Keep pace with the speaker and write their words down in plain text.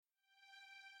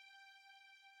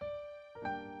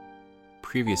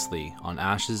Previously on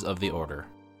Ashes of the Order.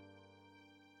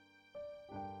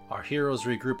 Our heroes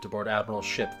regrouped aboard Admiral's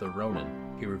ship, the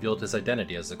Ronin. He revealed his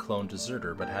identity as a clone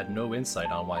deserter, but had no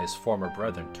insight on why his former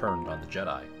brethren turned on the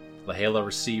Jedi. Lahala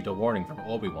received a warning from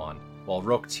Obi-Wan, while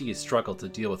Rook T struggled to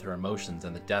deal with her emotions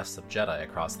and the deaths of Jedi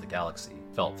across the galaxy,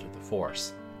 felt through the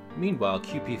Force. Meanwhile,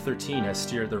 QP-13 has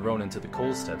steered the Ronin to the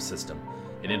Coldstep system,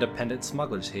 an independent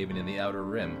smuggler's haven in the Outer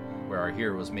Rim, where our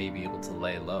heroes may be able to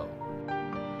lay low.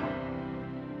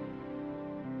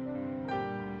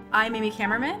 I'm Amy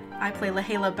Cameraman. I play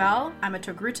Lahala Bell. I'm a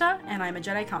Togruta, and I'm a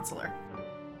Jedi Counselor.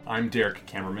 I'm Derek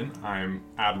Cameraman. I'm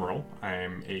Admiral.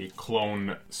 I'm a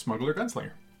clone smuggler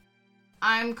gunslinger.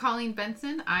 I'm Colleen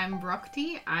Benson. I'm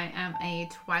Rookti. I am a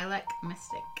Twi'lek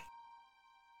mystic.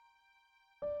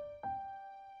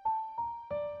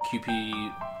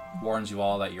 QP warns you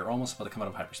all that you're almost about to come out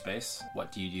of hyperspace.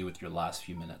 What do you do with your last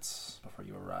few minutes before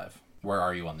you arrive? Where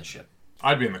are you on the ship?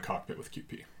 I'd be in the cockpit with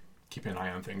QP. Keeping an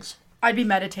eye on things. I'd be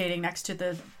meditating next to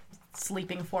the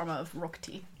sleeping form of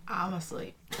Rookti. I'm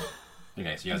asleep.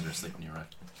 Okay, so you guys are asleep when you arrive.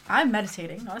 I'm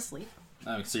meditating, not asleep.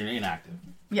 Oh, so you're inactive.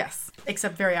 Yes,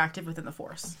 except very active within the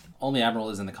Force. Only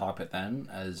Admiral is in the cockpit then,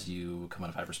 as you come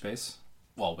out of hyperspace.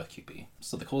 Well, with QP.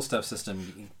 So the cool stuff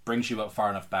system brings you about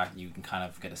far enough back you can kind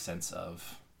of get a sense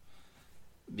of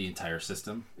the entire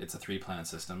system. It's a 3-planet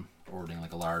system, orbiting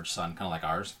like a large sun, kind of like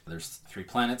ours. There's 3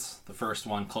 planets. The first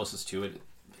one closest to it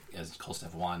is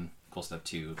Coldstep 1, Coldstep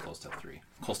 2, Coldstep 3.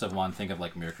 Coldstep 1, think of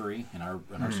like Mercury in our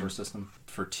solar system.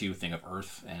 For 2, think of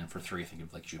Earth. And for 3, think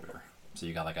of like Jupiter. So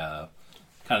you got like a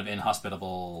kind of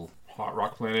inhospitable... Hot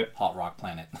rock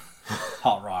planet.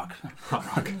 Hot rock.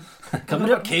 Come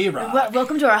to K-Rock.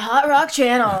 Welcome to our Hot Rock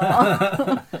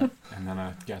channel. And then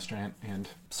a gas giant and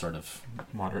Sort of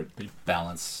moderately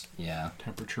balance, yeah.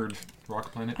 temperatured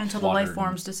rock planet. Until the life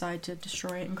forms decide to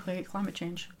destroy it and create climate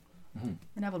change. Mm-hmm.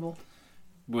 Inevitable.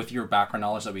 With your background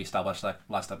knowledge that we established that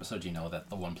last episode, you know that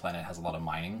the one planet has a lot of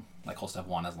mining. Like Coldstep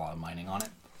 1 has a lot of mining on it.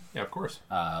 Yeah, of course.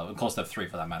 And Coldstep 3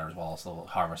 for that matter as well. So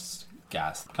harvests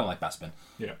gas, kind of like Bespin.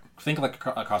 Yeah. Think of like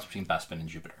a cross between Bespin and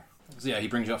Jupiter. So yeah, he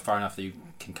brings you up far enough that you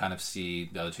can kind of see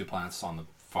the other 2 planets on the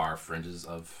far fringes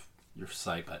of your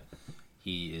sight, but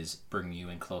he is bringing you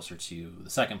in closer to the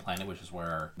second planet, which is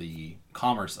where the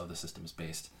commerce of the system is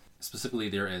based. Specifically,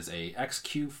 there is a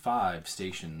XQ-5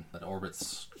 station that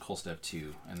orbits Coldstep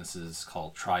 2, and this is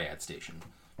called Triad Station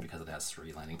because it has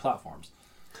 3 landing platforms.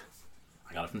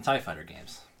 I got it from the TIE Fighter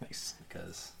games. Nice.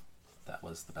 Because that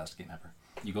was the best game ever.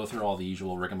 You go through all the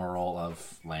usual rigmarole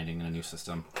of landing in a new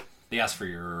system. They ask for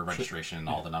your registration and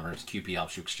all the numbers. QP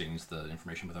helps you exchange the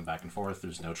information with them back and forth.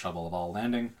 There's no trouble at all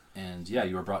landing. And yeah,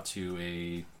 you are brought to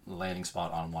a landing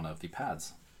spot on one of the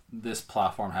pads. This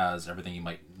platform has everything you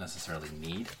might necessarily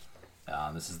need.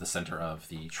 This is the center of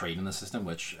the trade in the system,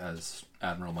 which, as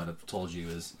Admiral might have told you,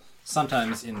 is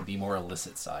sometimes in the more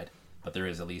illicit side. But there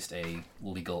is at least a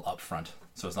legal upfront.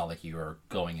 So it's not like you are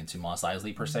going into Mos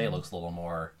Eisley per se. It looks a little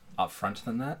more upfront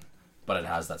than that. But it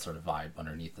has that sort of vibe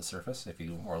underneath the surface if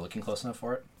you are looking close enough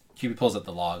for it. QB pulls up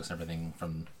the logs and everything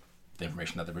from the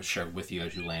information that they were shared with you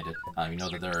as you landed. You know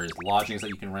that there is lodgings that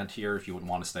you can rent here if you wouldn't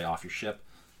want to stay off your ship.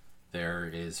 There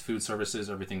is food services,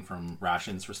 everything from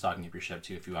rations for stocking up your ship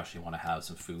to if you actually want to have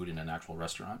some food in an actual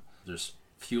restaurant. There's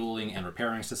fueling and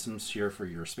repairing systems here for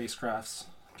your spacecrafts.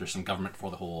 There's some government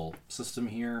for the whole system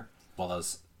here, as well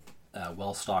as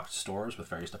well-stocked stores with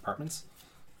various departments,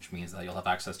 which means that you'll have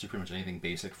access to pretty much anything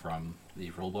basic from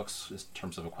the rulebooks in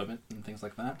terms of equipment and things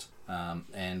like that.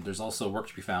 And there's also work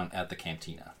to be found at the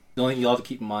cantina. The only thing you'll have to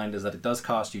keep in mind is that it does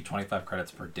cost you 25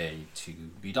 credits per day to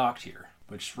be docked here,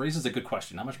 which raises a good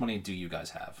question. How much money do you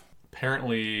guys have?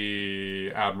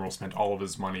 Apparently, Admiral spent all of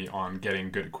his money on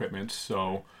getting good equipment,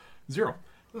 so 0.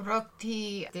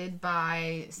 Rookti did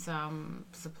buy some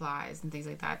supplies and things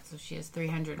like that, so she has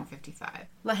 355.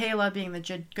 Lahala, being the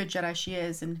good Jedi she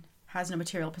is and has no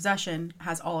material possession,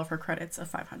 has all of her credits of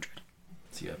 500.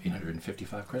 So you have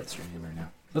 855 credits right now.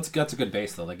 That's a good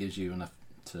base, though. That gives you enough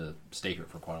to stay here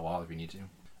for quite a while if you need to.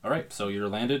 All right, so you're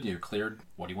landed, you're cleared.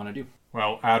 What do you want to do?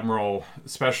 Well, Admiral,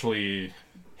 especially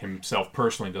himself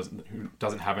personally,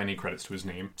 doesn't have any credits to his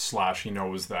name. / he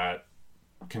knows that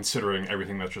considering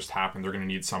everything that's just happened, they're going to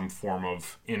need some form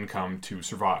of income to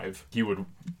survive. He would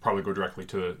probably go directly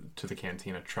to the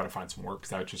cantina to try to find some work,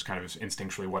 because that's just kind of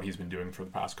instinctually what he's been doing for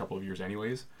the past couple of years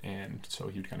anyways. And so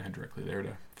he would kind of head directly there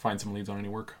to find some leads on any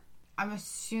work. I'm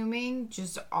assuming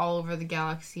just all over the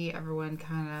galaxy, everyone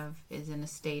kind of is in a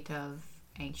state of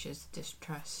anxious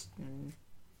distrust. And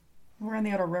we're in the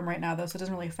Outer Rim right now, though, so it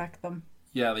doesn't really affect them.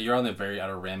 Yeah, you're on the very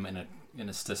Outer Rim, and in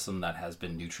a system that has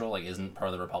been neutral, like isn't part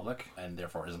of the Republic, and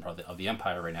therefore isn't part of the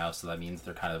Empire right now. So that means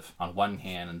they're kind of on one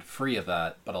hand free of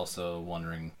that, but also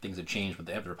wondering things have changed. But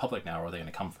they have the Republic now. Are they going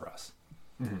to come for us?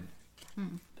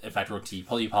 Mm-hmm. In fact, you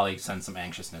probably sense some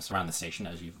anxiousness around the station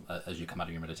as you come out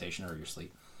of your meditation or your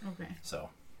sleep. Okay. So.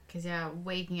 Because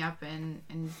waking up and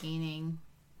gaining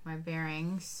my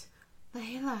bearings.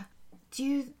 Layla, do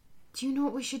you know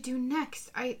what we should do next?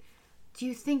 Do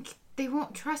you think they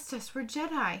won't trust us? We're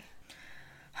Jedi.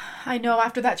 I know.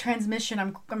 After that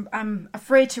transmission, I'm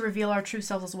afraid to reveal our true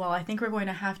selves as well. I think we're going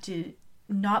to have to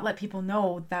not let people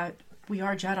know that we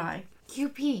are Jedi.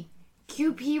 QP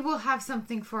will have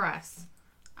something for us.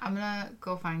 I'm gonna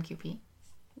go find QP.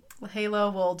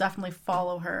 Halo will definitely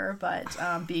follow her, but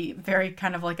be very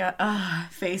kind of like a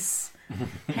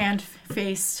hand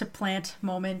face to plant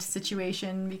moment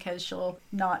situation, because she'll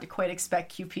not quite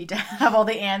expect QP to have all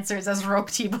the answers as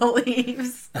Rokti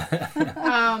believes.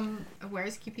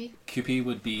 Where's QP? QP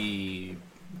would be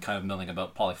kind of milling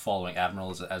about, probably following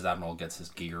Admiral as Admiral gets his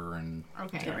gear and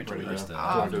okay. Go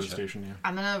to the station. Yeah.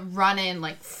 I'm gonna run in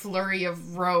like flurry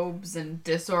of robes and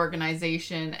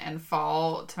disorganization and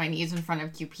fall to my knees in front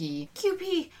of QP.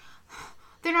 QP,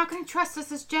 they're not gonna trust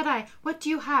us as Jedi. What do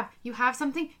you have? You have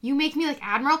something? You make me like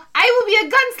Admiral? I will be a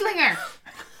gunslinger.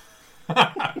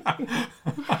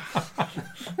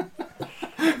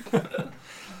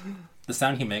 The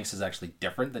sound he makes is actually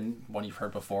different than one you've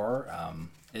heard before.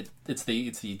 It's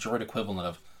the droid equivalent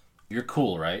of, "You're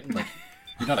cool, right? Like,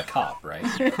 you're not a cop, right?"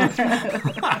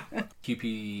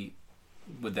 QP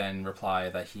would then reply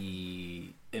that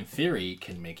he, in theory,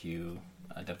 can make you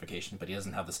identification, but he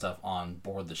doesn't have the stuff on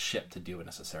board the ship to do it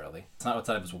necessarily. It's not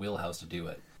outside of his wheelhouse to do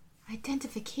it.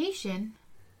 Identification?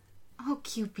 Oh,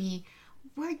 QP,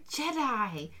 we're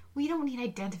Jedi. We don't need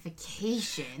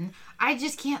identification. I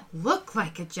just can't look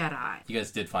like a Jedi. You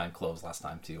guys did find clothes last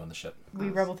time too on the ship. We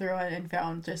rebel through it and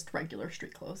found just regular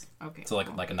street clothes. Okay. So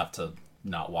like enough to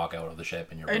not walk out of the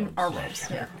ship in your In robes. our robes,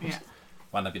 yeah.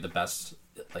 Might not be the best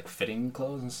like fitting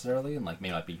clothes necessarily, and like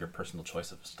may not be your personal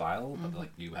choice of style, but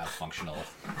like you have functional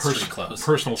street clothes.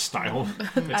 Personal style.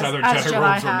 It's either as Jedi Jedi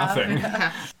robes or have.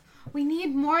 nothing. We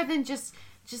need more than just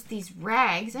these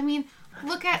rags. I mean,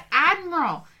 look at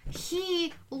Admiral.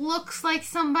 He looks like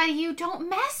somebody you don't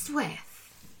mess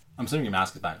with. I'm assuming your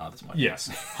mask is back on at this point. Yes,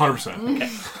 100%. Okay.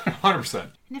 100%.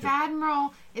 And if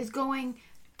Admiral is going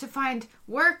to find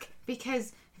work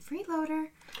because freeloader,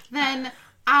 then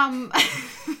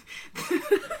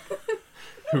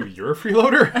Who, you're a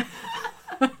freeloader?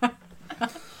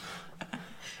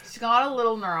 she's got a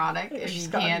little neurotic, if you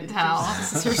can't tell.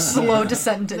 It's her slow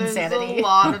descent to There's insanity. a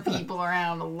lot of people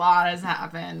around. A lot has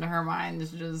happened. Her mind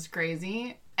is just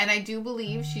crazy. And I do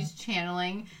believe she's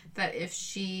channeling that if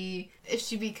she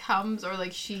becomes, or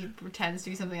like she pretends to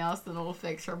be something else, then it'll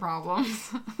fix her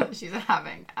problems that she's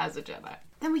having as a Jedi.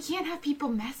 Then we can't have people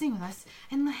messing with us.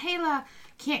 And Lahela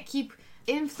can't keep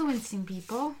influencing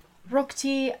people.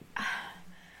 Rokti,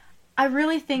 I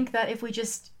really think that if we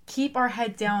just keep our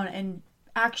head down and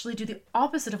actually do the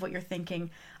opposite of what you're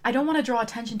thinking, I don't want to draw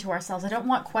attention to ourselves. I don't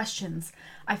want questions.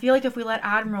 I feel like if we let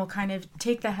Admiral kind of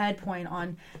take the head point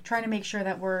on trying to make sure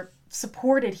that we're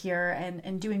supported here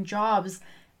and doing jobs,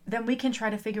 then we can try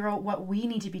to figure out what we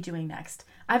need to be doing next.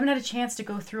 I haven't had a chance to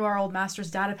go through our old master's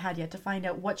data pad yet to find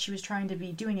out what she was trying to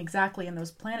be doing exactly in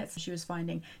those planets she was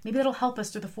finding. Maybe that'll help us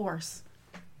through the Force.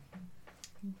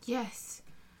 Yes,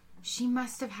 she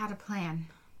must have had a plan.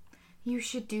 You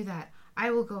should do that. I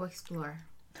will go explore.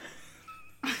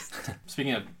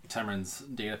 Speaking of Temrin's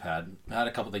data pad,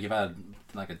 you've had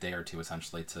like a day or two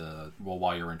essentially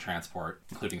while you're in transport,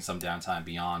 including some downtime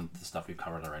beyond the stuff we've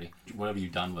covered already. What have you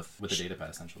done with the data pad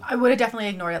essentially? I would have definitely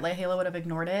ignored it. Like Halo would have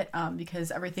ignored it because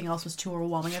everything else was too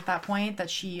overwhelming at that point that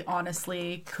she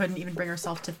honestly couldn't even bring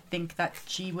herself to think that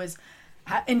she was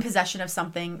in possession of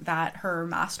something that her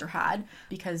master had,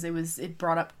 because it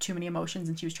brought up too many emotions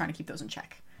and she was trying to keep those in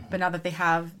check. But now that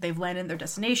they've landed at their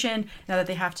destination, now that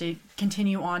they have to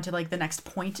continue on to like the next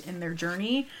point in their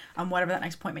journey, whatever that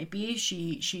next point might be,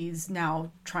 she's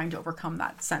now trying to overcome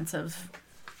that sense of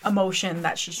emotion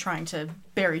that she's trying to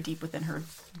bury deep within her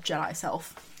Jedi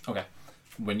self. Okay.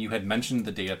 When you had mentioned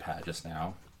the data pad just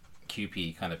now,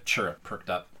 QP kind of perked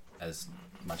up as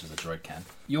much as a droid can.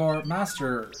 Your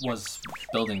master was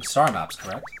building star maps,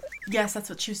 correct? Yes, that's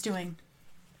what she was doing.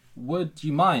 Would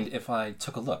you mind if I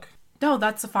took a look? No,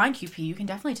 that's a fine, QP. You can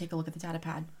definitely take a look at the data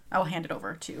pad. I will hand it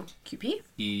over to QP.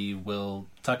 He will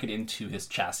tuck it into his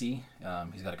chassis.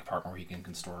 He's got a compartment where he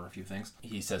can store a few things.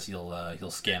 He says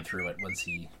he'll scan through it when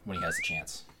he has the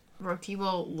chance. Roti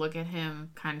will look at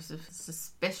him kind of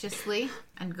suspiciously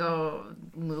and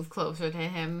move closer to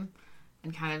him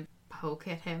and kind of poke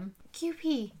at him.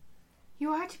 QP,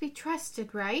 you are to be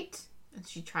trusted, right? And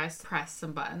she tries to press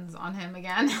some buttons on him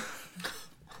again.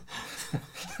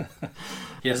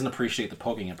 He doesn't appreciate the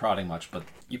poking and prodding much, but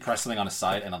you press something on his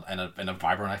side and a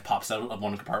vibro knife pops out of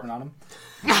one compartment on him.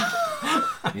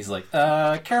 And he's like,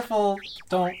 careful,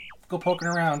 don't go poking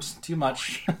around too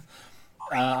much.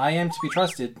 I am to be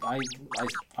trusted.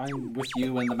 I'm with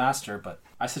you and the master, but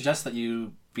I suggest that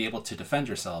you be able to defend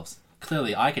yourselves.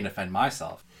 Clearly, I can defend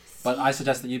myself, but I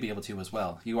suggest that you be able to as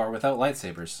well. You are without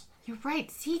lightsabers. You're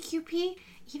right. See, QP?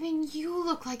 Even you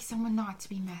look like someone not to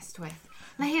be messed with.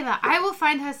 Lahila, I will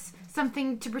find us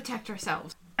something to protect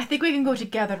ourselves. I think we can go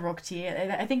together, Rokti.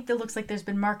 I think it looks like there's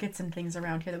been markets and things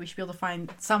around here that we should be able to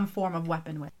find some form of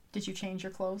weapon with. Did you change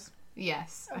your clothes?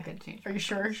 Yes, I could change. Are you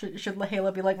sure? Should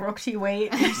Lahila be like, Rokti,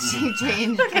 wait? She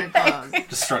changed her clothes.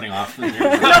 Just strutting off.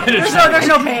 there's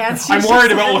no pants. I'm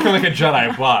worried about looking like a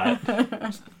Jedi,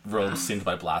 but... Robe seamed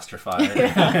by blaster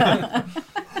fire.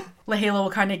 Lahila will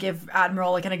kind of give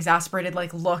Admiral like an exasperated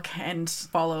like look and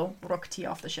follow Rokti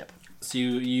off the ship. So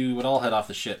you would all head off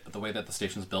the ship, but the way that the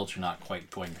station's built, you're not quite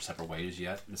going your separate ways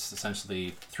yet. It's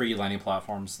essentially 3 landing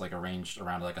platforms like arranged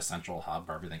around like a central hub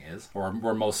where everything is, or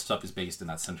where most stuff is based in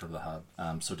that center of the hub.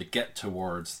 So to get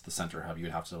towards the center hub, you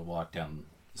would have to walk down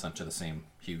essentially the same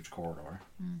huge corridor.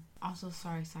 Also,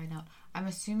 sorry, side note. I'm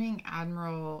assuming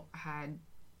Admiral had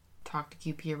talked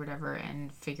to QP or whatever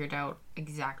and figured out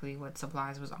exactly what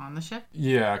supplies was on the ship.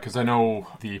 Yeah, because I know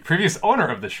the previous owner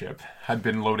of the ship had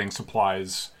been loading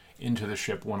supplies into the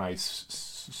ship when I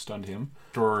stunned him.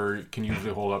 Or can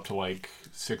usually hold up to like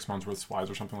 6 months worth of supplies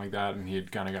or something like that, and he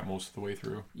had kind of got most of the way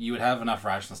through. You would have enough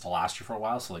rations to last you for a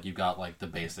while, so like you've got like the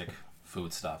basic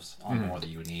foodstuffs on more that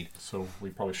you would need. So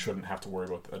we probably shouldn't have to worry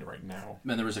about that right now.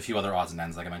 And there was a few other odds and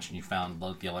ends, like I mentioned. You found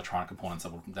the electronic components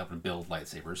that would build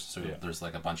lightsabers. So there's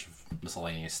like a bunch of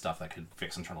miscellaneous stuff that could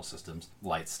fix internal systems,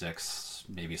 light sticks,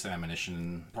 maybe some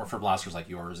ammunition, or for blasters like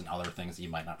yours and other things that you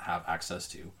might not have access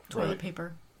to. Toilet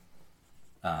paper.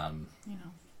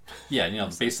 Yeah,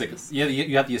 the basic. Yeah,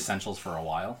 you have the essentials for a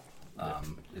while.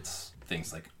 It's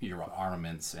things like your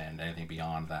armaments and anything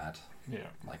beyond that. Yeah,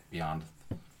 like beyond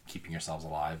keeping yourselves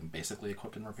alive and basically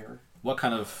equipped and repaired. What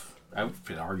kind of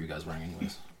outfit are you guys wearing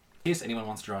anyways? In case anyone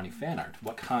wants to draw any fan art,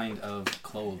 what kind of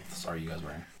clothes are you guys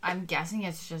wearing? I'm guessing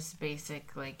it's just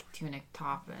basic, like, tunic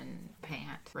top and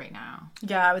pant right now.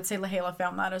 Yeah, I would say Lahila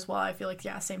found that as well. I feel like,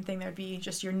 same thing. There'd be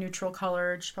just your neutral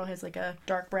colored. She probably has like a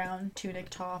dark brown tunic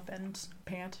top and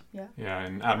pant. Yeah. Yeah,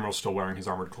 and Admiral's still wearing his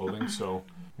armored clothing, so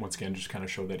once again, just kind of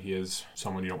show that he is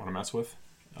someone you don't want to mess with.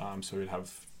 So he'd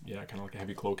have, kind of like a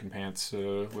heavy cloak and pants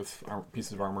with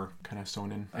pieces of armor kind of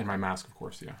sewn in. And my mask, of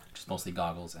course, Just mostly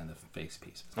goggles and a face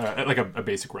piece. Like a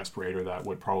basic respirator that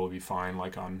would probably be fine,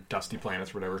 like on dusty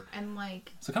planets or whatever. And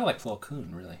like... So kind of like Flo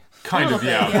Koon, really. Kind of,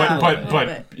 yeah. But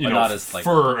not as, like...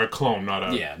 for a clone,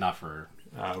 not a... Yeah, not for...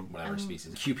 whatever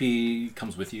species. QP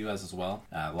comes with you as well.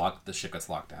 The ship gets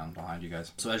locked down behind you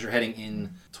guys. So as you're heading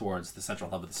in towards the central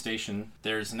hub of the station,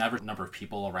 there's an average number of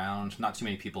people around. Not too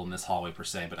many people in this hallway per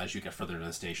se, but as you get further to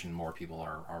the station, more people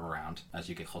are around as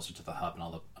you get closer to the hub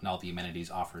and all the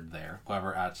amenities offered there.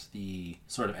 However, at the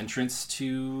sort of entrance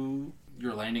to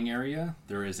your landing area,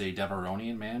 there is a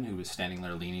Devaronian man who is standing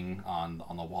there leaning on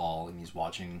the wall, and he's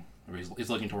watching, or he's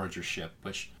looking towards your ship,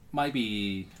 which might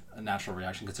be a natural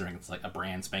reaction considering it's like a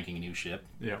brand spanking new ship.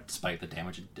 Yeah. Despite the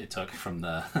damage it took from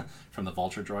the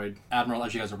Vulture droid. Admiral,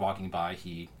 as you guys are walking by,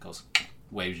 he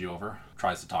waves you over,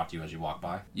 tries to talk to you as you walk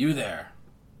by. You there.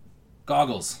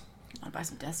 Goggles. Want to buy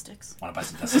some death sticks? Want to buy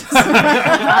some death sticks?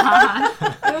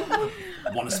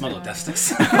 Want to smell the death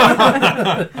sticks?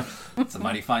 It's a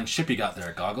mighty fine ship you got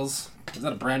there, Goggles. Is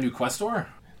that a brand new Questor?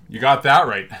 You got that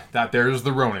right. That there's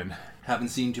the Ronin. Haven't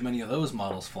seen too many of those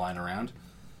models flying around.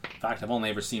 In fact, I've only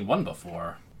ever seen one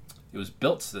before. It was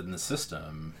built in the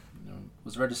system.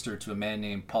 Was registered to a man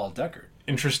named Paul Deckard.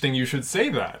 Interesting you should say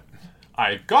that.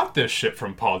 I got this ship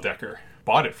from Paul Decker.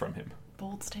 Bought it from him.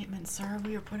 Bold statement, sir.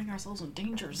 We are putting ourselves in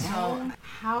danger So, zone.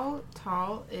 how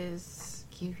tall is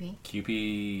QP?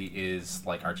 QP is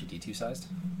like R2-D2 sized.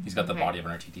 He's got the body of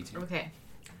an R2-D2. Okay.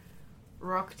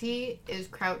 Rokti is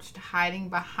crouched, hiding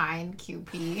behind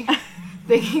QP,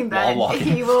 thinking that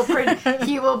he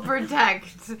will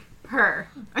protect her.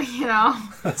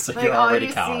 So like you're already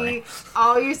cowering.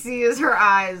 All you see is her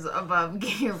eyes above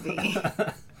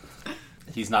QP.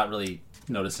 He's not really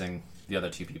noticing the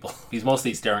other two people. He's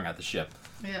mostly staring at the ship.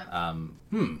 Yeah.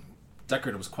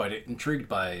 Deckard was quite intrigued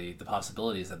by the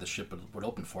possibilities that the ship would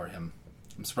open for him.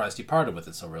 I'm surprised he parted with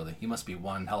it so early. He must be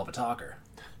one hell of a talker.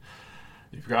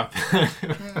 You've got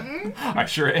that. I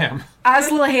sure am. As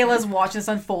Lahela's watching this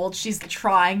unfold, she's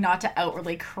trying not to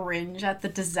outwardly cringe at the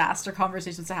disaster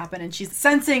conversations that happen, and she's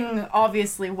sensing,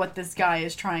 obviously, what this guy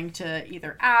is trying to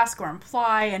either ask or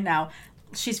imply, and now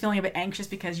she's feeling a bit anxious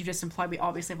because you just implied we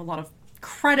obviously have a lot of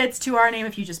credits to our name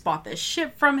if you just bought this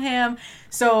ship from him.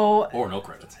 So or no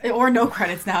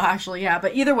credits now, actually. Yeah,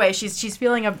 but either way, she's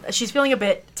feeling a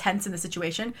bit tense in the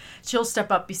situation. She'll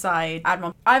step up beside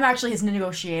Admiral. I'm actually his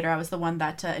negotiator. I was the one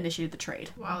that initiated the trade.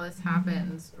 While this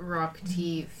happens, Rook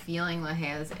T, feeling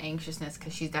Lahela's anxiousness,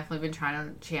 because she's definitely been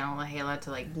trying to channel Lahela to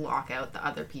like block out the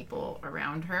other people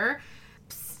around her.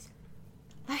 Psst.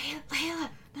 Lahela,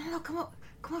 no, come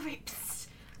over here. Psst.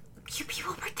 QP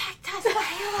will protect us,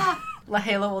 Lahela.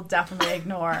 Lahela will definitely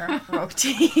ignore Rook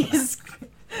T's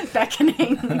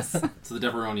beckonings. So the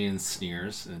Deveronian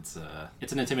sneers. It's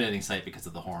an intimidating sight because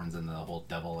of the horns and the whole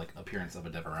devil appearance of a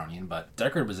Deveronian, but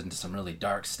Deckard was into some really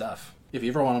dark stuff. If you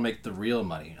ever want to make the real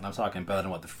money, and I'm talking better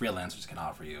than what the freelancers can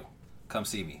offer you, come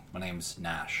see me. My name's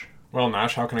Nash. Well,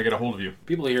 Nash, how can I get a hold of you?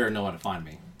 People here know how to find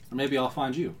me. Or maybe I'll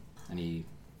find you. And he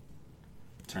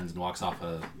turns and walks off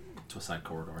to a side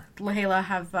corridor. Lahela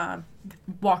have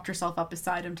walked herself up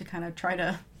beside him to kind of try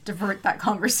to divert that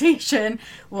conversation.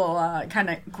 Will kind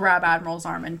of grab Admiral's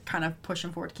arm and kind of push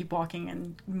him forward to keep walking,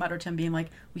 and mutter to him being like,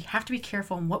 we have to be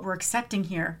careful in what we're accepting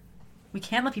here. We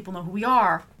can't let people know who we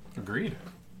are. Agreed.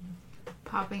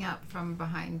 Popping up from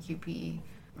behind QP,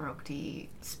 Rook T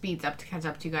speeds up to catch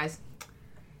up to you guys.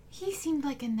 He seemed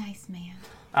like a nice man.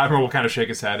 Admiral will kind of shake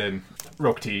his head and,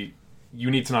 Rook T, you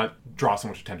need to not draw so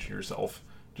much attention to yourself.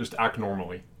 Just act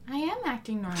normally. I am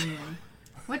acting normally.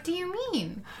 What do you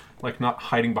mean? Like not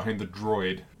hiding behind the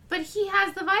droid. But he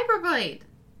has the vibroblade.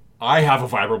 I have a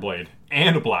vibroblade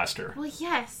and a blaster. Well,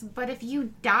 yes, but if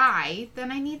you die,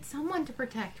 then I need someone to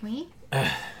protect me.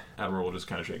 Admiral will just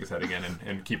kind of shake his head again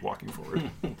and keep walking forward.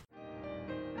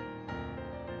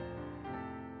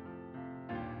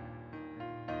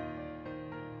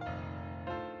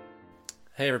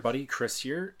 Hey everybody, Chris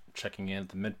here, checking in at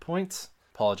the midpoint.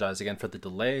 Apologize again for the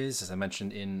delays, as I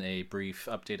mentioned in a brief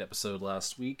update episode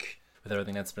last week, with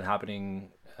everything that's been happening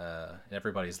in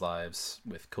everybody's lives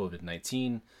with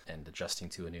COVID-19 and adjusting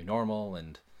to a new normal,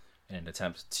 and in an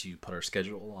attempt to put our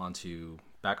schedule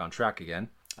back on track again.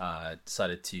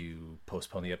 Decided to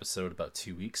postpone the episode about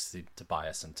 2 weeks to buy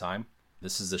us some time.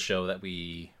 This is a show that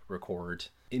we record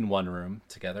in one room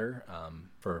together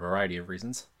for a variety of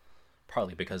reasons.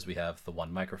 Partly because we have the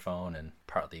one microphone, and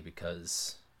partly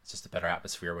because it's just a better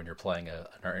atmosphere when you're playing an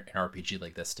RPG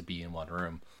like this to be in one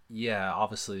room. Yeah,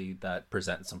 obviously that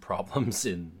presents some problems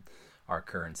in our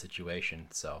current situation.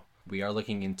 So we are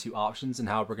looking into options and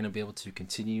how we're going to be able to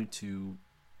continue to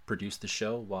produce the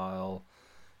show while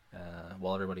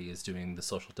everybody is doing the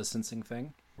social distancing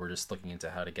thing. We're just looking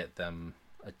into how to get them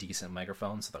a decent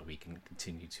microphone so that we can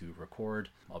continue to record,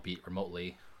 albeit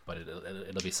remotely, but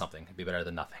it'll be something. It'll be better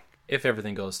than nothing. If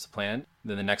everything goes to plan,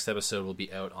 then the next episode will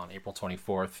be out on April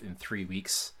 24th in 3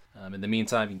 weeks. In the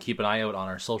meantime, you can keep an eye out on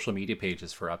our social media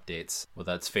pages for updates.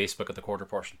 Whether that's Facebook at the Quarter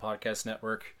Portion Podcast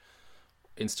Network,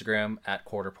 Instagram at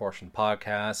Quarter Portion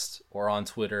Podcast, or on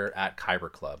Twitter at Kyber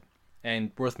Club.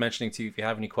 And worth mentioning too, if you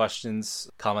have any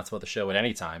questions, comments about the show at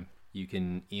any time, you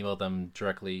can email them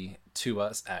directly to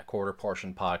us at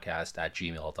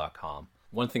quarterportionpodcast@gmail.com.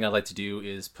 One thing I'd like to do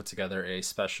is put together a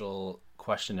special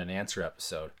question and answer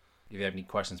episode. If you have any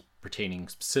questions pertaining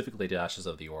specifically to Ashes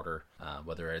of the Order,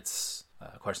 whether it's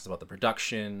questions about the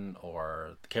production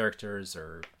or the characters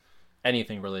or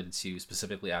anything related to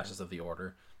specifically Ashes of the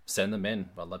Order, send them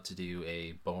in. I'd love to do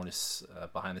a bonus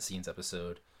behind the scenes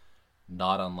episode,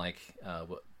 not unlike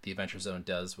what the Adventure Zone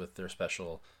does with their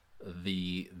special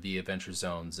the Adventure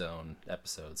Zone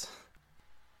episodes.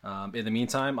 In the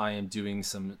meantime, I am doing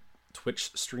some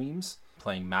Twitch streams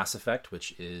playing Mass Effect,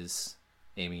 which is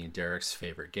Amy and Derek's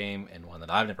favorite game and one that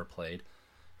I've never played.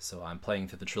 So I'm playing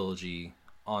through the trilogy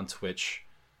on Twitch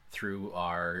through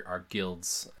our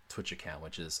guild's Twitch account,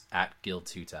 which is at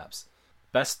Guild2Taps.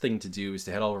 Best thing to do is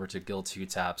to head over to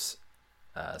Guild2Taps,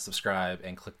 subscribe,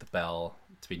 and click the bell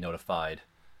to be notified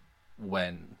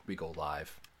when we go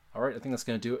live. All right, I think that's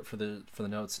going to do it for the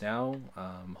notes now.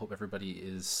 Hope everybody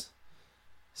is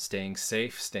staying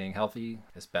safe, staying healthy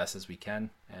as best as we can,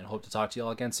 and hope to talk to you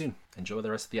all again soon. Enjoy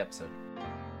the rest of the episode.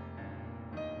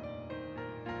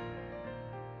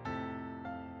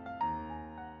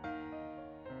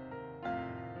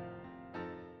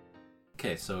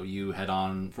 Okay, so you head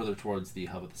on further towards the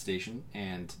hub of the station,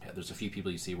 and there's a few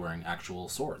people you see wearing actual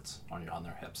swords on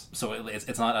their hips. So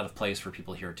it's not out of place for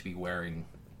people here to be wearing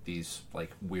these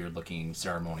like weird-looking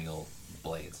ceremonial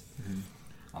blades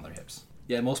on their hips.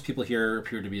 Yeah, most people here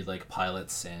appear to be like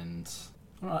pilots and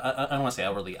I don't want to say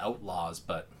outwardly outlaws,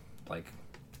 but like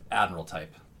admiral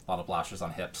type. A lot of blasters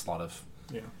on hips, a lot of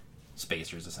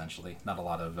spacers essentially. Not a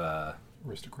lot of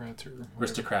aristocrats or whatever.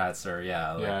 aristocrats or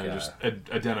just a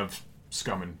den of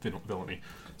scum and villainy.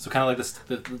 So kind of like this,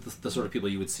 the sort of people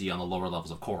you would see on the lower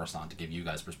levels of Coruscant, to give you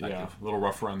guys perspective. Yeah, a little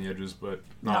rough around the edges, but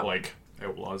not like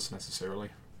outlaws necessarily.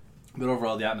 But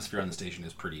overall, the atmosphere on the station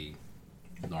is pretty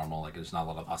normal. Like, there's not a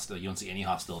lot of hostility. You don't see any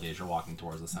hostility as you're walking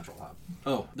towards the central hub.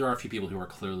 Oh, there are a few people who are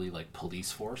clearly like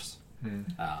police force.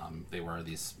 They wear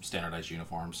these standardized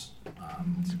uniforms,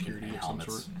 security and of some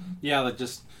helmets. sort. Yeah, like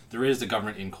just there is the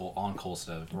government on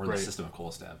Kolstev or the system of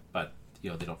Kolstev, but they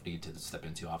don't need to step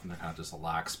in too often. They're kind of just a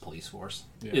lax police force.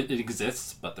 Yeah. It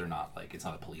exists, but they're not like it's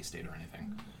not a police state or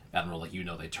anything. Admiral,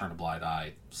 they turn a blind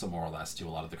eye, so more or less, to a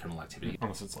lot of the criminal activity.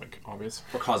 Unless it's like obvious.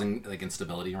 Or causing like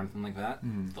instability or anything like that,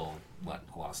 they'll let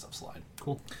a lot of stuff slide.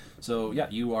 Cool. So yeah,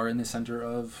 you are in the center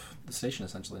of the station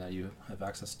essentially. Now you have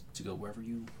access to go wherever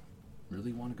you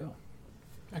really want to go.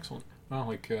 Excellent. Well,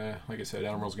 like I said,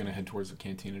 Admiral's going to head towards the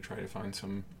canteen and try to find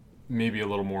some, maybe a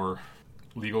little more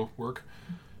legal work.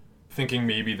 Thinking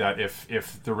maybe that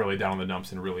if they're really down in the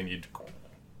dumps and really need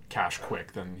cash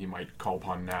quick, then he might call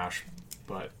upon Nash.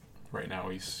 But right now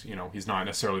he's not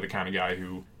necessarily the kind of guy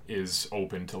who is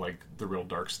open to like the real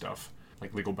dark stuff.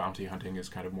 Like legal bounty hunting is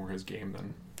kind of more his game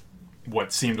than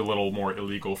what seemed a little more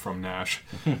illegal from Nash.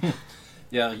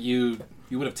 Yeah, you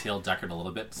would have tailed Deckard a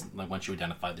little bit, like once you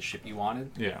identified the ship you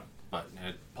wanted. Yeah. But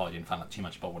it probably didn't find out too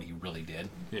much about what he really did.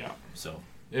 Yeah. So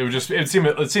it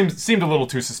seemed a little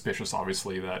too suspicious,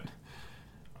 obviously, that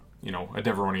a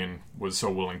Deveronian was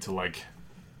so willing to like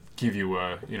give you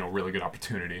a really good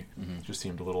opportunity. Just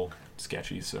seemed a little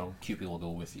sketchy. So QP will go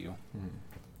with you.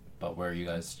 But where you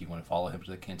guys, do you want to follow him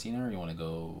to the cantina, or you want to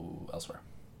go elsewhere?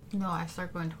 No, I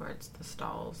start going towards the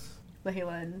stalls.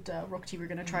 Lahela and Rokti were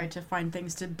going to try to find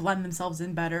things to blend themselves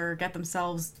in better, get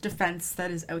themselves defense that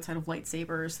is outside of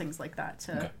lightsabers, things like that,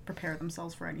 to prepare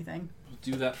themselves for anything. We'll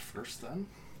do that first then.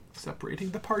 separating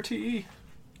the party.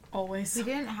 Always. We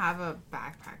didn't have a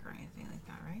backpack or anything like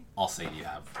that, right? I'll say you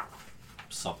have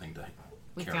something to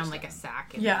We carry found us like a down.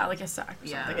 sack. Like a sack or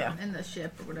something, yeah. In the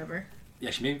ship or whatever. Yeah,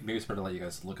 actually, maybe it's better to let you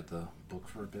guys look at the book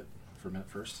for a minute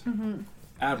first.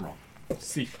 Admiral.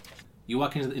 See. You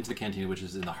walk into the canteen, which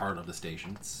is in the heart of the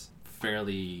station. It's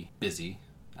fairly busy.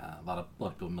 A lot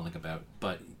of people milling about.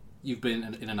 But you've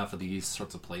been in enough of these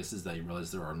sorts of places that you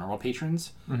realize there are normal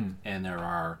patrons, and there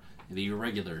are the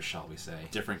irregulars, shall we say.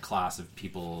 Different class of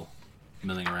people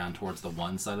milling around towards the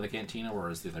one side of the cantina,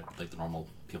 whereas the normal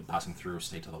people passing through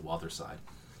stay to the other side,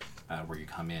 where you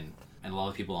come in. And a lot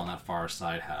of people on that far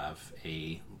side have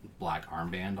a black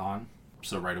armband on.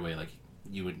 So right away,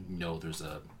 you would know there's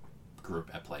a group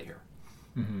at play here.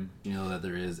 You know that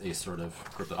there is a sort of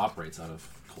group that operates out of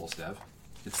Kolstev.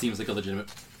 It seems like a legitimate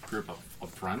group up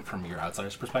front from your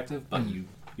outsider's perspective, but you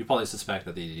probably suspect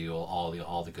that they do all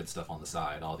the good stuff on the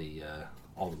side, all the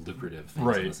lucrative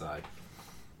things on the side.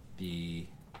 The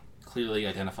clearly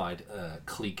identified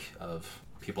clique of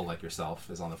people like yourself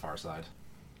is on the far side.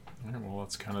 All right, well,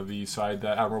 that's kind of the side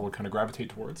that Admiral would kind of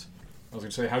gravitate towards. I was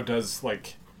going to say, how does,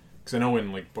 because I know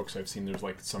in, books I've seen there's,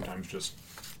 sometimes just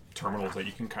terminals that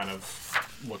you can kind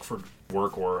of look for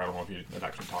work, or I don't know if you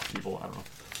actually talk to people, I don't know.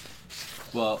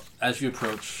 Well, as you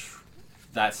approach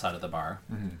that side of the bar,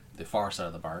 the far side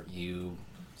of the bar, you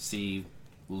see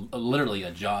literally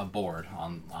a job board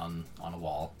on a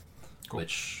wall,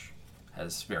 which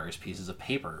has various pieces of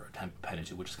paper appended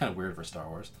to, which is kind of weird for Star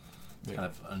Wars. It's kind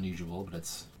of unusual, but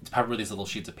it's probably these little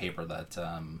sheets of paper that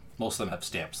most of them have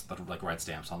stamps, that are red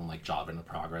stamps on them, job in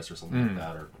progress or something like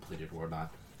that, or completed or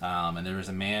whatnot. And there is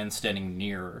a man standing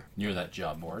near that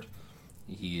job board.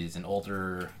 He is an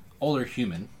older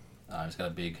human. He's got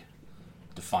a big,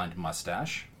 defined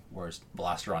mustache, wears a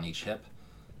blaster on each hip,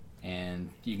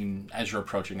 and you can, as you're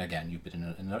approaching, again, you've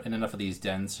been in enough of these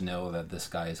dens to know that this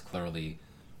guy is clearly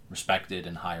respected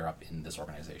and higher up in this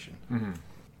organization.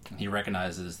 He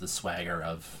recognizes the swagger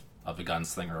of a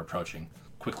gunslinger approaching.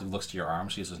 Quickly looks to your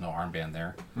arm, sees there's no armband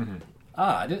there.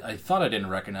 I thought I didn't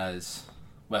recognize.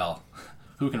 Well,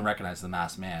 who can recognize the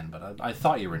masked man? But I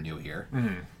thought you were new here.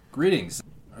 Greetings.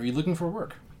 Are you looking for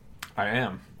work? I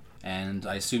am. And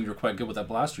I assume you're quite good with that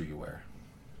blaster you wear.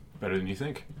 Better than you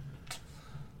think.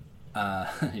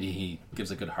 He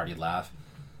gives a good hearty laugh.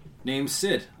 Name's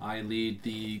Sid. I lead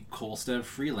the Kolstev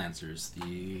Freelancers,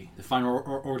 the fine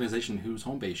organization whose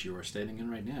home base you are standing in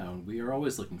right now. We are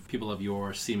always looking for people of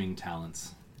your seeming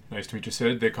talents. Nice to meet you,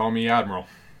 Sid. They call me Admiral.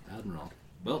 Admiral.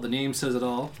 Well, the name says it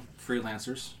all.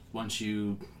 Freelancers. Once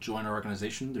you join our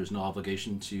organization, there's no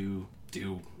obligation to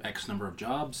do X number of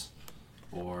jobs.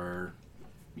 or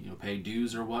pay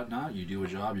dues or whatnot. You do a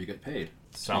job, you get paid.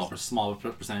 Small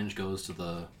percentage goes to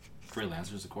the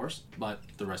freelancers, of course, but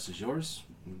the rest is yours.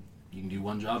 You can do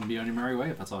one job and be on your merry way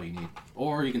if that's all you need.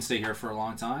 Or you can stay here for a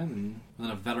long time, and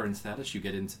then a veteran status, you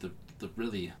get into the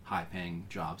really high-paying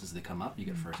jobs as they come up. You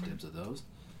get first dibs of those.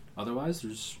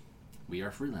 Otherwise, we are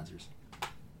freelancers.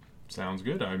 Sounds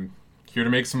good. I'm here to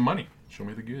make some money. Show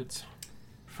me the goods.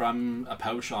 From a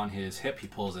pouch on his hip, he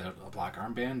pulls out a black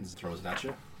armband and throws it at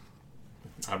you.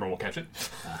 Admiral will catch it.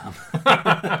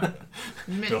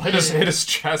 Misses. He'll hit his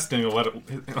chest and he'll let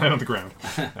it land on the ground.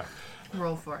 Yeah.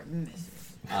 Roll for it.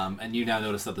 Misses. And you now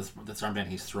notice that this armband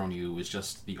he's thrown you is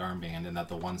just the armband, and that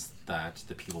the ones that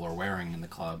the people are wearing in the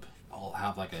club all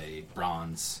have like a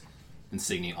bronze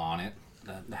insignia on it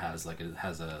that has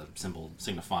a symbol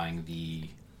signifying the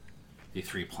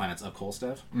 3 planets of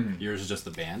Kolstev. Mm-hmm. Yours is just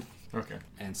the band. Okay.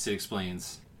 And Sid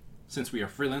explains, since we are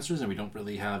freelancers and we don't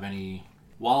really have any...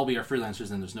 While we are freelancers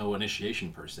and there's no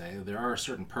initiation per se, there are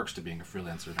certain perks to being a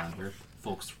freelancer around here.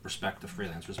 Folks respect the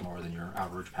freelancers more than your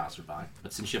average passerby.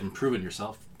 But since you haven't proven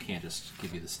yourself, can't just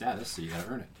give you the status, so you gotta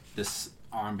earn it. This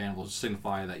armband will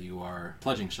signify that you are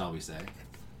pledging, shall we say,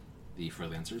 the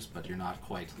freelancers, but you're not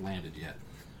quite landed yet.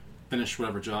 Finish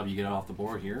whatever job you get off the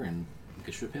board here and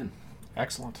get you a pin.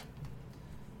 Excellent.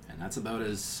 And that's about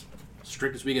as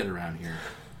strict as we get around here.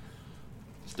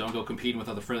 Just don't go competing with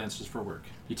other freelancers for work.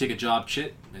 You take a job,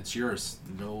 chit, it's yours.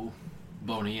 No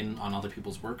boning in on other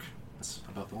people's work. That's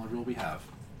about the only rule we have.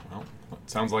 Well, it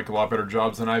sounds like a lot better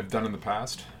jobs than I've done in the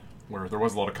past, where there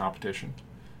was a lot of competition.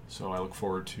 So I look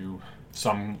forward to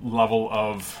some level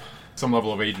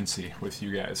of agency with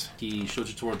you guys. He shows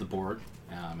you toward the board,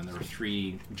 and there are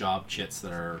 3 job chits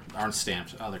that aren't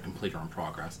stamped. They're complete or in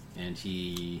progress. And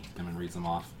he reads them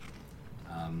off.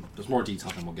 There's more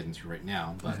detail than we'll get into right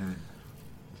now, but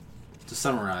to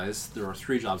summarize, there are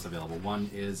 3 jobs available. One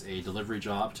is a delivery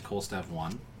job to Kolstev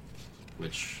 1,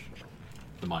 which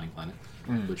the mining planet,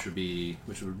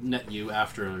 which would net you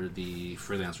after the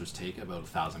freelancers take about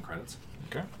 1,000 credits.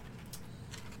 Okay.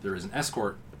 There is an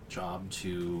escort job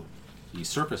to the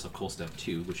surface of Kolstev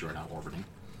 2, which you are now orbiting,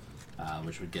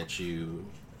 which would get you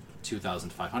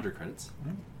 2,500 credits.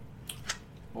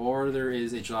 Or there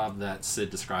is a job that Sid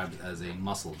described as a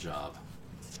muscle job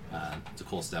to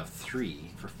Kolstev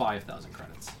 3 for 5,000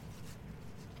 credits.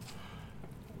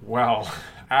 Well,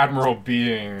 Admiral,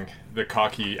 being the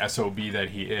cocky SOB that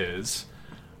he is,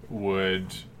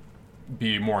 would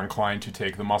be more inclined to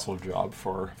take the muscle job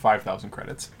for 5,000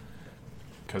 credits.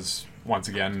 Because, once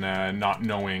again, not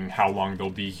knowing how long they'll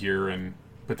be here and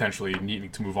potentially needing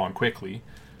to move on quickly,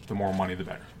 the more money the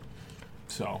better.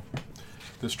 So,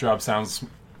 this job sounds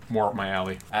more up my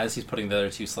alley. As he's putting the other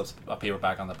 2 slips of paper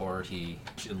back on the board, he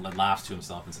laughs to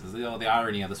himself and says, the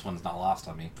irony of this one's not lost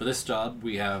on me. For this job,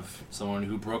 we have someone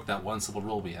who broke that one simple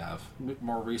rule we have.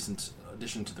 More recent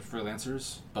addition to the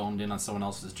freelancers, boned in on someone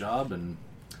else's job, and,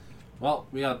 well,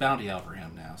 we got a bounty out for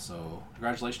him now, so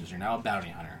congratulations, you're now a bounty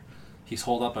hunter. He's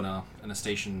holed up in a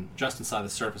station just inside the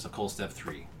surface of Kolstev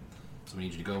 3. So we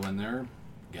need you to go in there,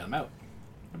 get him out,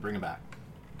 and bring him back.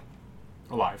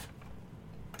 Alive.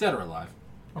 Dead or alive.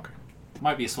 Okay.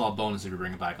 Might be a small bonus if you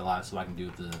bring it back alive so I can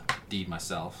do the deed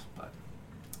myself, but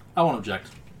I won't object.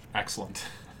 Excellent.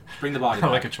 Bring the body back.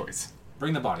 I like a choice.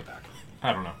 Bring the body back.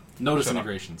 I don't know. No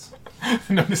disintegrations.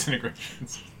 No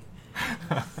disintegrations.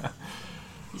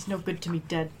 He's no good to me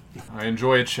dead. I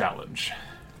enjoy a challenge.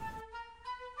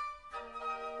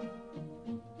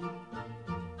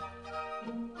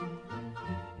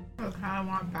 I kind of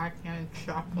want backhanded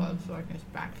chocolate so I can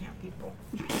just backhand people.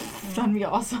 That'd be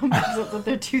awesome, except that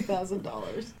they're $2,000.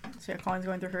 So yeah, Colin's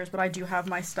going through hers, but I do have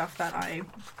my stuff that I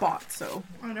bought, so...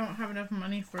 I don't have enough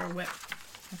money for a whip.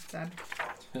 That's sad.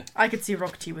 I could see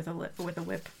Rook T with a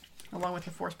whip, along with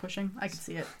the force pushing. I could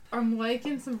see it. I'm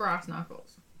liking some brass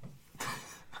knuckles.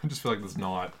 I just feel like this is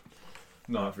not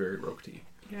very rogue tea.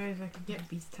 Guys, I could get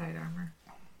beast tight armor.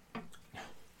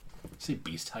 See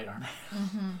beast height armor?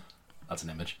 Mm-hmm. That's an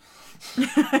image.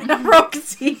 Rook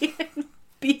T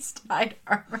beast hide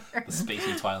armor. The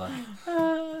spacey Twilight.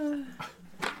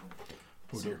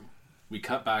 So we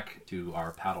cut back to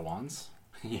our Padawans.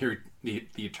 You're the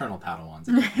eternal Padawans.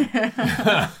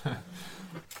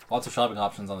 Lots of shopping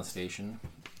options on the station.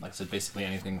 Like I said, basically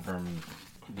anything from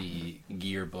the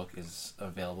gear book is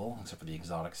available, except for the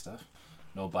exotic stuff.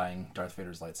 No buying Darth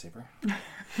Vader's lightsaber.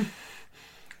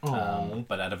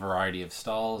 But at a variety of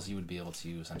stalls, you would be able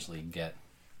to essentially get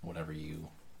whatever you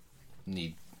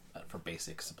need for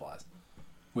basic supplies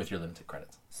with your limited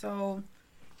credits. So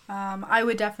I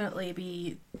would definitely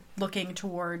be looking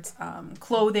towards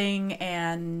clothing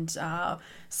and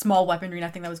small weaponry,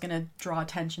 nothing that was going to draw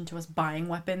attention to us buying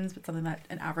weapons, but something that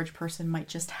an average person might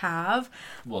just have.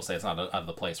 We'll say it's not out of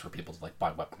the place for people to like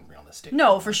buy weaponry on this stage.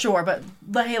 No, for sure, but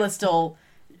Lahela's still...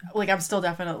 Like, I'm still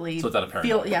definitely So it's out of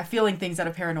paranoia. feeling things out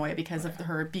of paranoia because of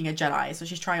her being a Jedi. So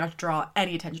she's trying not to draw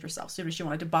any attention to herself. So if she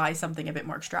wanted to buy something a bit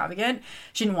more extravagant,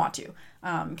 she didn't want to.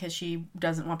 Because she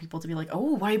doesn't want people to be like,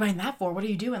 oh, why are you buying that for? What are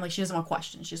you doing? Like, she doesn't want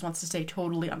questions. She just wants to stay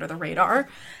totally under the radar.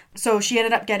 So she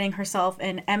ended up getting herself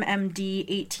an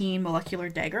MMD-18 molecular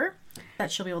dagger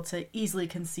that she'll be able to easily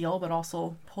conceal, but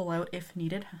also pull out if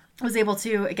needed. Was able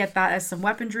to get that as some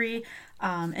weaponry,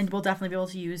 and will definitely be able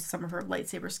to use some of her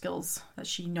lightsaber skills that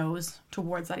she knows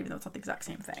towards that, even though it's not the exact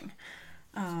same thing.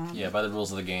 Yeah, by the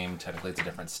rules of the game, technically it's a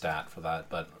different stat for that,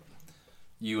 but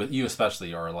you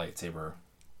especially are a lightsaber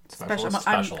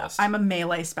specialist. I'm a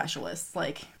melee specialist.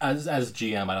 Like As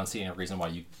GM, I don't see any reason why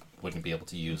you wouldn't be able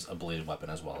to use a bladed weapon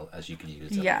as well as you could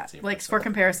use a lightsaber. Like for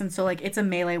comparison, so like it's a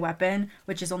melee weapon,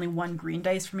 which is only 1 green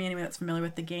dice for me. Anyone that's familiar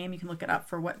with the game, you can look it up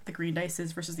for what the green dice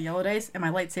is versus the yellow dice. And my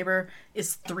lightsaber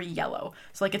is 3 yellow.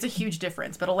 So like it's a huge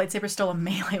difference, but a lightsaber is still a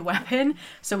melee weapon.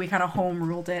 So we kind of home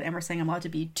ruled it, and we're saying I'm allowed to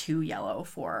be 2 yellow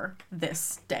for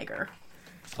this dagger.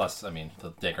 Plus, I mean,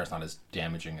 the dagger's not as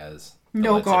damaging as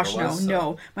No, gosh, was, so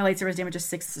no. My lightsaber's damage is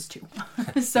 6, this is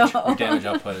 2. So your damage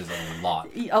output is a lot.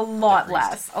 A lot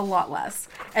less.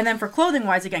 And then for clothing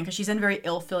wise, again, because she's in very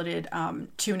ill-fitted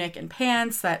tunic and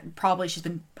pants that probably she's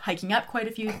been hiking up quite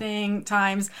a few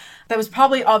times. That was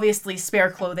probably obviously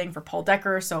spare clothing for Paul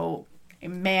Decker. So,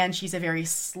 man, she's a very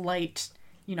slight,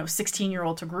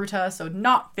 16-year-old Togruta, so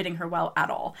not fitting her well at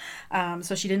all.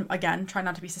 So she didn't, again, try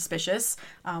not to be suspicious,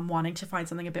 wanting to find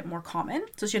something a bit more common.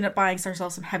 So she ended up buying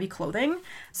herself some heavy clothing.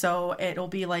 So it'll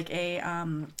be like a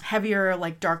heavier,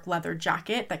 like dark leather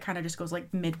jacket that kind of just goes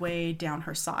like midway down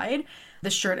her side. The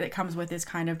shirt it comes with is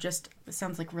kind of just, it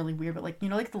sounds like really weird, but like,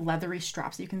 like the leathery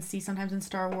straps that you can see sometimes in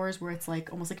Star Wars where it's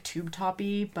like almost like tube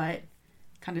toppy, but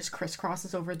kind of just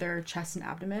crisscrosses over their chest and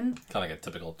abdomen. Kind of like a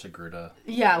typical Togruta.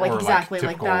 Yeah, like Or exactly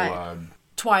typical, like that.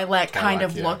 Twi'lek kind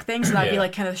of yeah. look thing. So that'd be Yeah.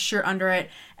 like kind of shirt under it,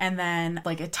 and then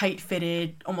like a tight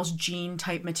fitted, almost jean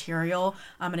type material.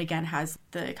 And again has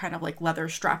the kind of like leather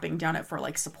strapping down it for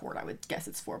like support. I would guess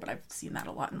it's for, but I've seen that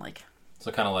a lot in like.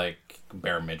 So kind of like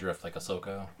bare midriff, like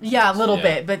Ahsoka. Yeah, a little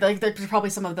bit, but like there's probably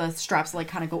some of the straps that like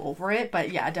kind of go over it.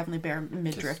 But yeah, definitely bare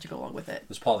midriff to go along with it.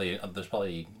 There's probably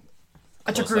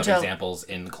A close-up Togruta examples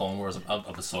in Clone Wars of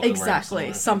Ahsoka.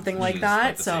 Exactly, something like She's that.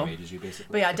 Like the So, same age as you,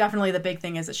 basically. but yeah, definitely the big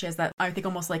thing is that she has that. I think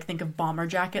almost like think of bomber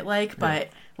jacket like, but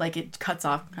like it cuts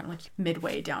off kind of like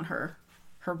midway down her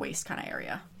waist kind of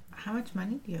area. How much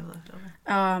money do you have left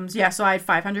over? So I had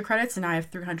 500 credits and I have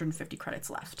 350 credits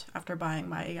left after buying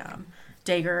my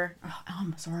dagger.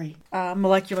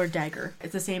 Molecular dagger.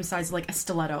 It's the same size as like a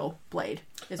stiletto blade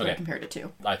is what I compared it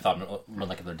to. I thought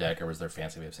molecular dagger was their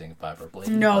fancy way of saying vibroblade.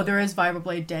 No, there is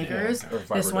vibroblade daggers. Or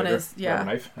This vibro one dagger. is Vibro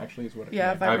knife, actually, is what it is.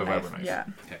 Yeah, I have a vibro vibro knife. Yeah.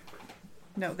 Okay.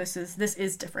 No, this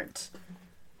is different.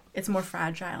 It's more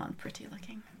fragile and pretty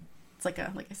looking. It's like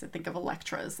I said, think of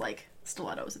Electra's like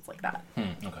stilettos. It's like that.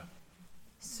 Okay.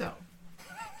 So,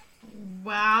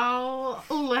 while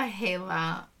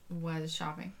Lahela was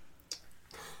shopping,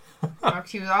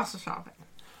 she was also shopping,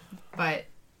 but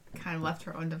kind of left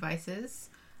her own devices.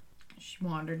 She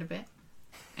wandered a bit,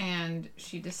 and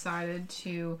she decided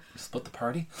to... Split the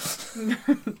party?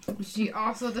 She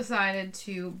also decided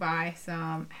to buy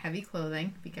some heavy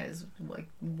clothing because like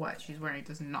what she's wearing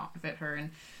does not fit her,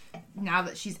 and now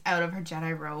that she's out of her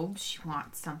Jedi robe, she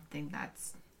wants something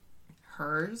that's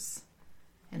hers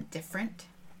and different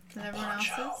than everyone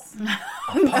else's.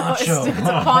 Poncho. It's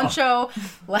a poncho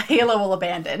Lahela will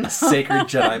abandon. Sacred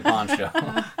Jedi poncho.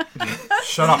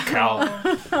 Shut up,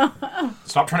 Cal.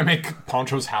 Stop trying to make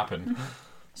ponchos happen.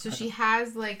 So she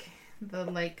has like the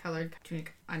light colored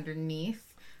tunic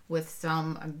underneath with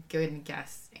some, I'm going to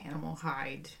guess, animal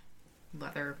hide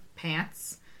leather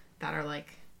pants that are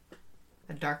like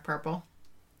a dark purple.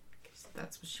 'Cause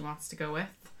that's what she wants to go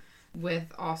with.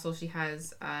 With also she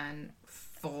has an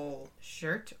full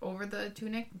shirt over the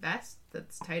tunic vest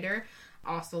that's tighter.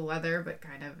 Also leather, but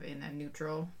kind of in a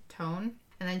neutral tone.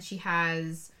 And then she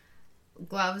has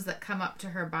gloves that come up to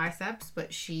her biceps,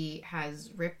 but she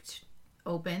has ripped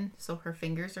open so her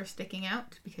fingers are sticking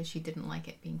out because she didn't like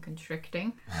it being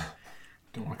constricting.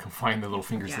 Don't want to confine the little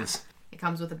fingers. Yeah. This. It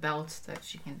comes with a belt that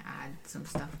she can add some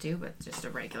stuff to, but just a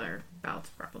regular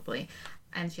belt probably.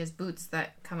 And she has boots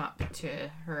that come up to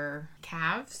her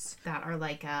calves that are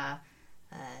like a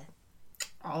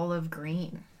olive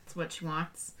green. That's what she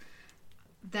wants.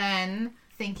 Then,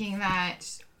 thinking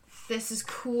that this is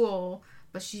cool,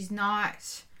 but she's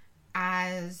not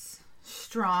as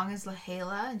strong as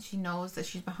Lahala, and she knows that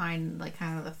she's behind like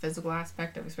kind of the physical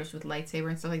aspect of, especially with lightsaber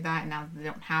and stuff like that, and now that they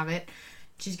don't have it,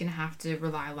 she's gonna have to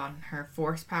rely a lot on her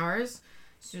force powers.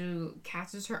 So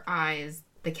catches her eye is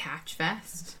the catch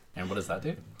vest. And what does that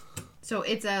do? So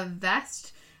it's a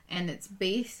vest, and it's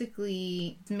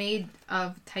basically made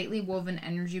of tightly woven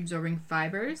energy absorbing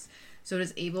fibers, so it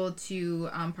is able to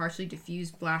partially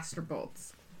diffuse blaster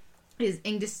bolts. It is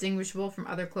indistinguishable from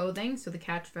other clothing, so the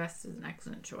catch vest is an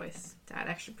excellent choice to add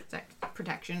extra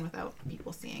protection without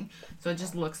people seeing. So it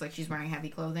just looks like she's wearing heavy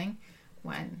clothing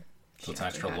when. So it's an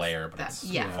extra layer, but it's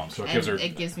yeah. So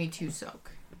it gives me 2 soak.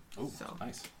 Oh, so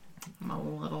nice. I'm a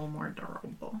little more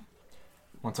durable.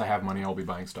 Once I have money, I'll be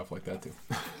buying stuff like that too.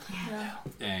 Yeah.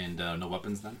 And no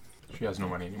weapons then? She has no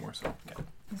money anymore, so. Okay.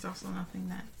 There's also nothing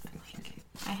that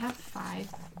I have 5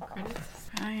 credits.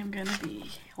 I am gonna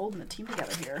be holding the team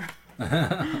together here.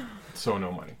 So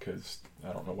no money, because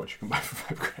I don't know what you can buy for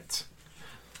 5 credits.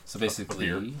 So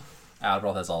basically,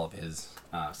 Admiral has all of his,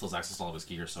 still has access to all of his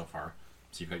gear so far.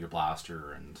 So you've got your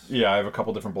blaster and... Yeah, I have a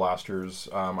couple different blasters.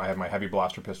 I have my heavy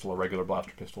blaster pistol, a regular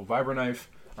blaster pistol, vibra knife,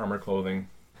 armored clothing.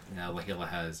 Now Lahala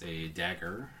has a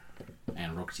dagger,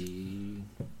 and Rokti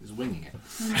is winging it.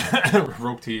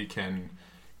 Rokti can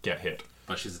get hit.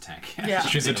 But she's a tank. Yeah.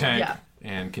 She's a tank Yeah.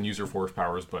 and can use her force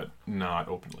powers, but not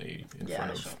openly in Yeah,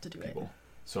 front she'll of have to do people. it.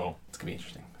 So It's going to be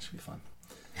interesting. It should be fun.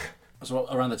 So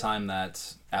around the time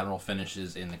that Admiral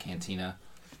finishes in the cantina,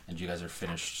 and you guys are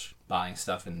finished buying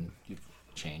stuff and you've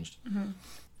changed,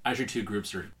 as your 2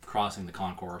 groups are crossing the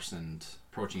concourse and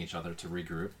approaching each other to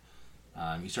regroup,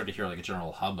 you start to hear like a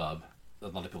general hubbub. A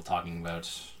lot of people talking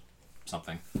about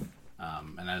something.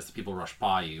 And as the people rush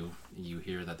by you, you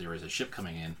hear that there is a ship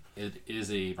coming in. It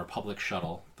is a Republic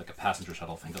shuttle, like a passenger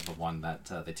shuttle. Think of the one that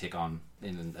they take on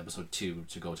in episode 2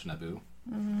 to go to Naboo.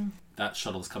 Mm-hmm. That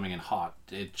shuttle is coming in hot.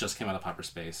 It just came out of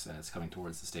hyperspace and it's coming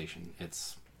towards the station.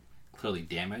 It's clearly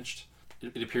damaged.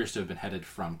 It appears to have been headed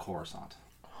from Coruscant.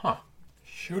 Huh.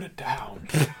 Shoot it down.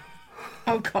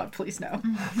 Oh God, please no.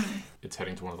 It's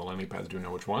heading to one of the landing pads. Do you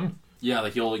know which one? Yeah,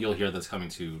 like you'll hear that's coming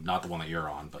to not the one that you're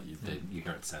on, but you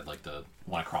hear it said like the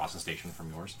one across the station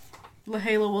from yours.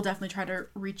 Lahala will definitely try to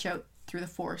reach out through the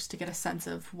force to get a sense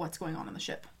of what's going on in the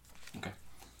ship. Okay.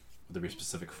 Would there be a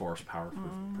specific force power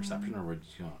for perception, or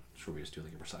should we just do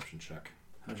like a perception check?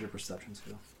 How's your perception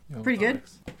skill? Pretty good.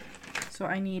 So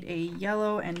I need a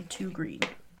yellow and 2 green.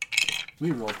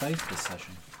 We rolled dice this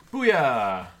session.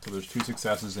 Booyah! So there's 2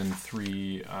 successes and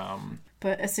 3.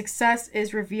 But a success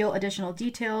is reveal additional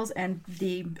details, and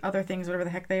the other things, whatever the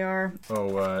heck they are.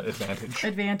 Advantage.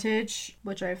 Advantage,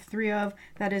 which I have 3 of.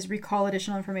 That is recall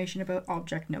additional information about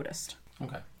object noticed.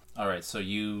 Okay. All right. So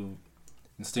you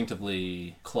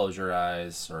instinctively close your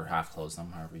eyes or half close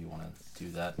them, however you want to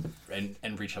do that,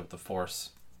 and reach out with the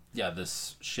force. Yeah,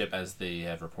 this ship, as they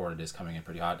have reported, is coming in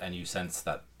pretty hot, and you sense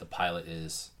that the pilot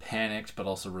is panicked, but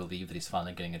also relieved that he's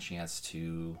finally getting a chance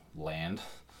to land.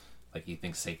 Like, he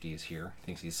thinks safety is here. He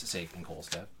thinks he's safe in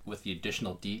Kolstad. With the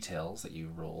additional details that you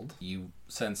rolled, you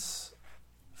sense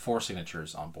 4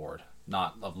 signatures on board.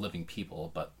 Not of living people,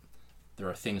 but there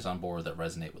are things on board that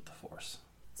resonate with the Force.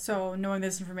 So, knowing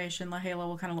this information, Lahala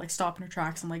will kind of like stop in her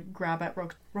tracks and like grab at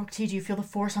Rokti. Do you feel the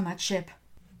Force on that ship?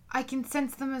 I can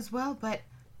sense them as well, but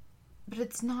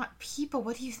it's not people.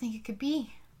 What do you think it could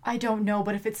be? I don't know,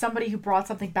 but if it's somebody who brought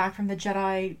something back from the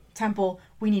Jedi Temple,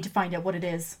 we need to find out what it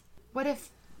is. What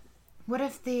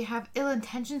if they have ill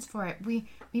intentions for it? We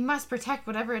must protect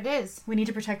whatever it is. We need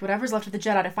to protect whatever's left of the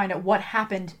Jedi to find out what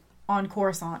happened on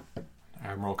Coruscant.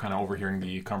 Admiral, kind of overhearing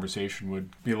the conversation, would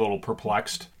be a little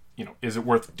perplexed. Is it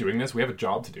worth doing this? We have a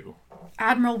job to do.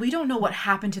 Admiral, we don't know what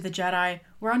happened to the Jedi.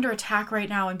 We're under attack right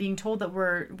now and being told that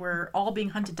we're all being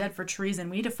hunted dead for treason.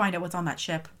 We need to find out what's on that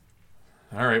ship.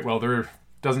 All right, well, there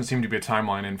doesn't seem to be a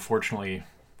timeline, and fortunately,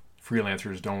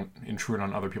 freelancers don't intrude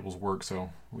on other people's work,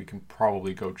 so we can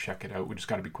probably go check it out. We just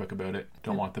got to be quick about it.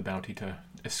 Don't want the bounty to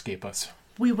escape us.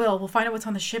 We will. We'll find out what's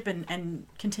on the ship and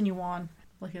continue on.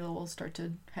 Lahala will start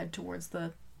to head towards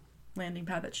the landing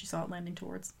pad that she saw it landing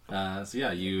towards.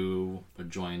 You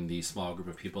join the small group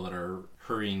of people that are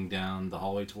hurrying down the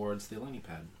hallway towards the landing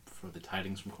pad for the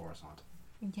tidings from Coruscant.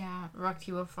 Yeah,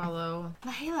 Rokti will follow.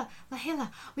 Lahala,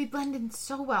 we blend in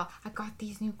so well. I got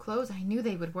these new clothes. I knew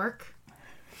they would work.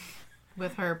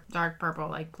 With her dark purple,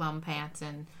 like plum pants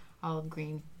and olive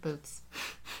green boots.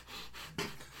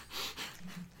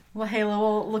 Lahala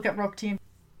will look at Rokti and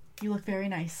you look very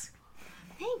nice.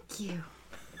 Thank you.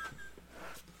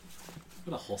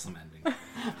 What a wholesome ending.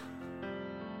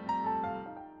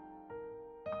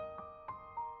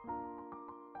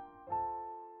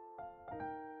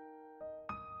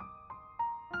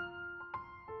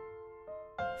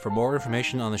 For more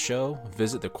information on the show,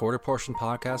 visit the Quarter Portion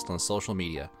Podcast on social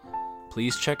media.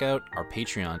 Please check out our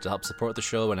Patreon to help support the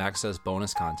show and access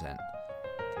bonus content.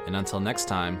 And until next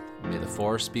time, may the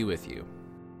Force be with you.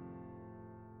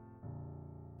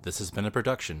 This has been a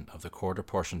production of the Quarter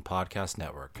Portion Podcast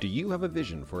Network. Do you have a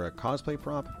vision for a cosplay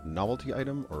prop, novelty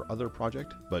item, or other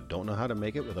project, but don't know how to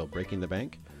make it without breaking the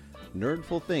bank?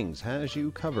 Nerdful Things has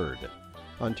you covered.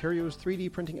 Ontario's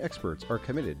 3D printing experts are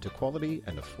committed to quality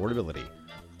and affordability.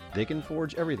 They can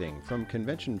forge everything from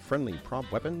convention-friendly prop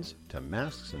weapons, to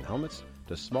masks and helmets,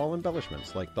 to small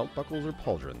embellishments like belt buckles or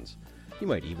pauldrons. You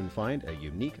might even find a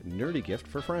unique nerdy gift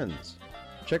for friends.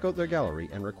 Check out their gallery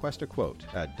and request a quote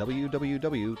at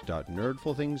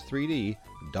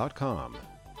www.nerdfulthings3d.com.